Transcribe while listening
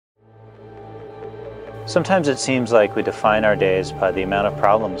Sometimes it seems like we define our days by the amount of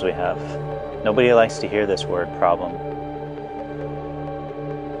problems we have. Nobody likes to hear this word, problem.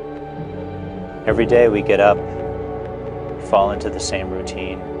 Every day we get up, fall into the same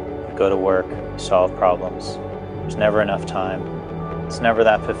routine, we go to work, we solve problems. There's never enough time. It's never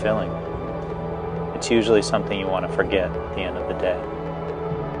that fulfilling. It's usually something you want to forget at the end of the day.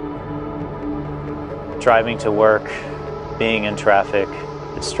 Driving to work, being in traffic,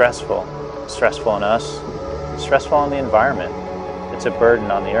 it's stressful. It's stressful on us, it's stressful on the environment. It's a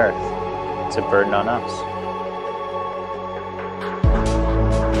burden on the earth. It's a burden on us.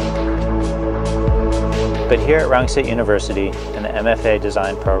 But here at Rang State University in the MFA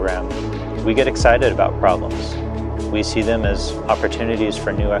Design program, we get excited about problems. We see them as opportunities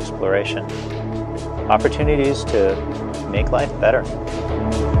for new exploration, opportunities to make life better.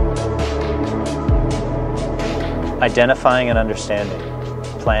 Identifying and understanding,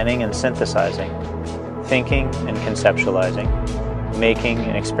 planning and synthesizing, thinking and conceptualizing, making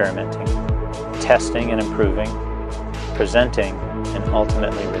and experimenting, testing and improving, presenting and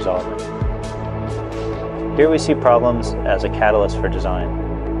ultimately resolving. Here we see problems as a catalyst for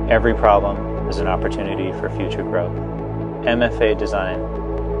design. Every problem is an opportunity for future growth. MFA Design,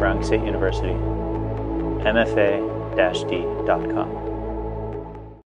 Rang State University, mfa-d.com.